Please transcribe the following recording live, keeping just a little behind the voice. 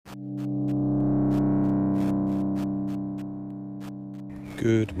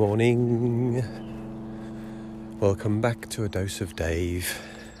Good morning. Welcome back to A Dose of Dave.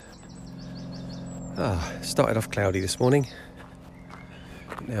 Started off cloudy this morning.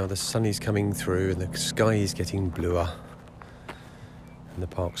 Now the sun is coming through and the sky is getting bluer. And the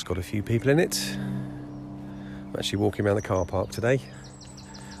park's got a few people in it. I'm actually walking around the car park today.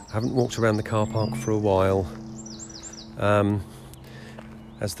 I haven't walked around the car park for a while.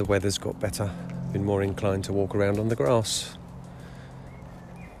 As the weather's got better, I've been more inclined to walk around on the grass.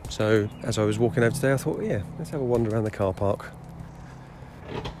 So as I was walking over today, I thought, let's have a wander around the car park.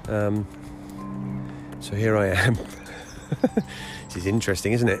 So here I am. This is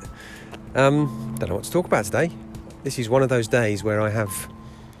interesting, isn't it? Don't know what to talk about today. This is one of those days where I have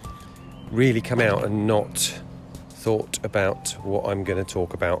really come out and not thought about what I'm going to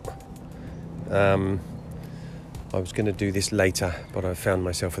talk about. I was going to do this later, but I found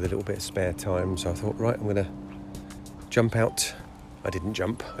myself with a little bit of spare time, so I thought, right, I'm going to jump out. I didn't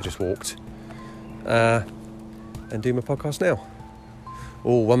jump, I just walked. And do my podcast now.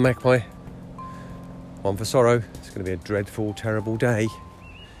 One magpie, one for sorrow. It's going to be a dreadful, terrible day.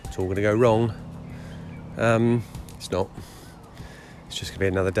 It's all going to go wrong. It's not. It's just going to be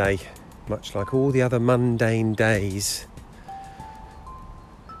another day, much like all the other mundane days.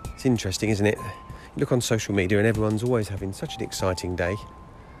 It's interesting, isn't it? You look on social media and everyone's always having such an exciting day.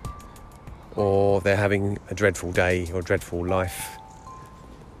 Or they're having a dreadful day or a dreadful life.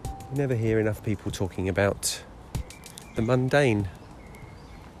 You never hear enough people talking about the mundane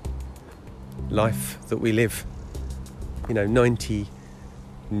life that we live.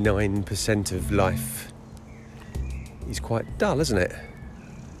 99% of life is quite dull, isn't it?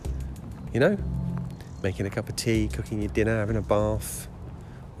 Making a cup of tea, cooking your dinner, having a bath,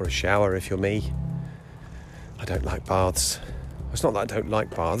 or a shower if you're me. I don't like baths. It's not that I don't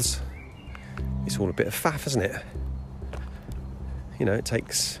like baths. It's all a bit of faff, isn't it? It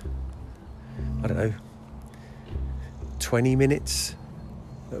takes, 20 minutes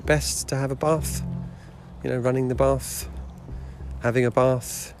at best to have a bath. Running the bath, having a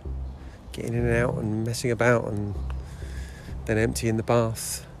bath, getting in and out and messing about and then emptying the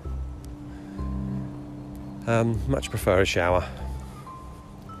bath. Much prefer a shower.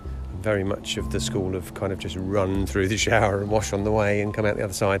 I'm very much of the school of kind of just run through the shower and wash on the way and come out the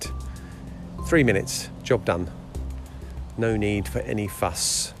other side. 3 minutes, job done. No need for any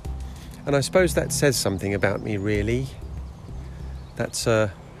fuss. And I suppose that says something about me, really. That's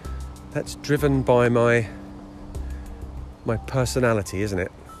driven by my personality, isn't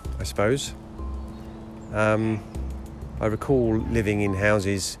it? I suppose. I recall living in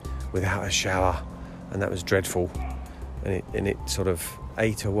houses without a shower, and that was dreadful. And it sort of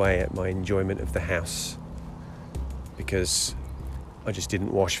ate away at my enjoyment of the house because I just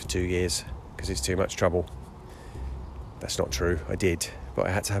didn't wash for 2 years because it's too much trouble. That's not true. I did, but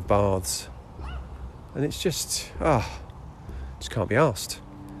I had to have baths, and it's just can't be arsed.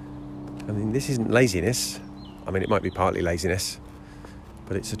 This isn't laziness. It might be partly laziness,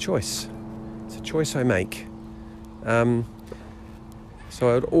 but it's a choice. It's a choice I make. So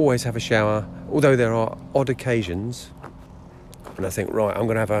I would always have a shower, although there are odd occasions when I think, right, I'm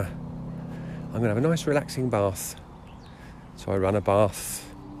gonna have a nice relaxing bath. So I run a bath,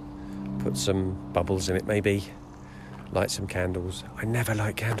 put some bubbles in it maybe, light some candles. I never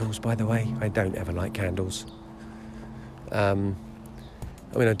light candles, by the way. I don't ever light candles. I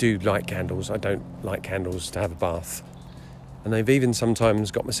do light candles. I don't light candles to have a bath. And I've even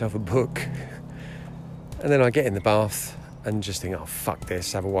sometimes got myself a book. And then I get in the bath and just think, oh, fuck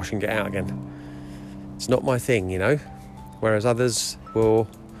this, have a wash and get out again. It's not my thing, Whereas others will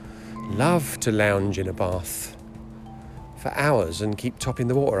love to lounge in a bath for hours and keep topping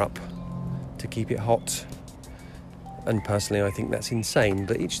the water up to keep it hot. And personally, I think that's insane,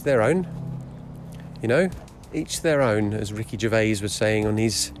 but each their own, each their own, as Ricky Gervais was saying on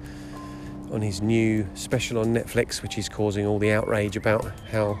his new special on Netflix, which is causing all the outrage about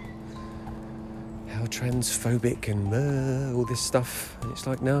how transphobic and all this stuff. And it's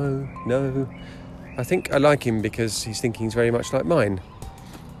like, no. I think I like him because his thinking is very much like mine.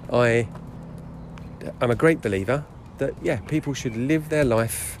 I'm a great believer that, people should live their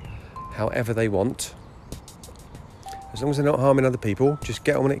life however they want. As long as they're not harming other people, just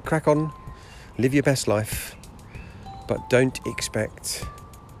get on with it, crack on, live your best life. But don't expect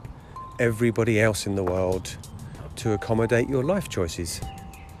everybody else in the world to accommodate your life choices,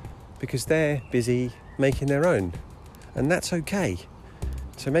 because they're busy making their own, and that's okay.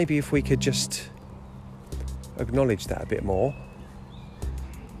 So maybe if we could just acknowledge that a bit more,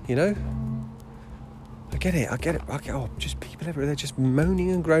 I get it. Just people people everywhere, they're just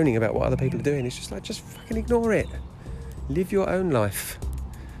moaning and groaning about what other people are doing. It's just like, just fucking ignore it. Live your own life.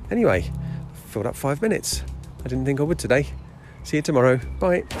 Anyway, filled up 5 minutes. I didn't think I would today. See you tomorrow.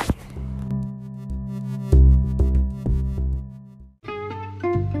 Bye.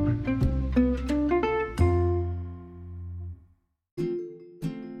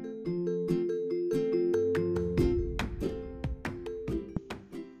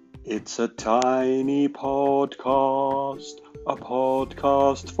 It's a tiny podcast, a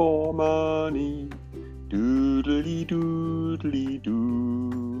podcast for money. Doodly doodly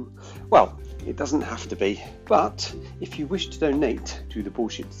doo. Well, it doesn't have to be, but if you wish to donate to the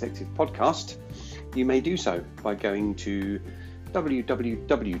Bullshit Detective podcast, you may do so by going to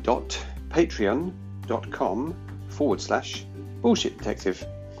www.patreon.com/Bullshit Detective.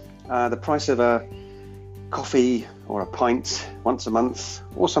 The price of a coffee or a pint once a month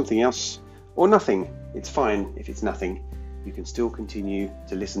or something else, or nothing. It's fine if it's nothing. You can still continue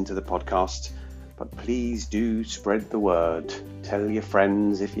to listen to the podcast, but please do spread the word. Tell your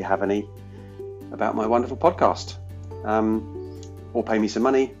friends, if you have any, about my wonderful podcast. Or pay me some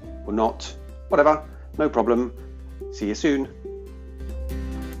money or not, whatever, no problem. See you soon.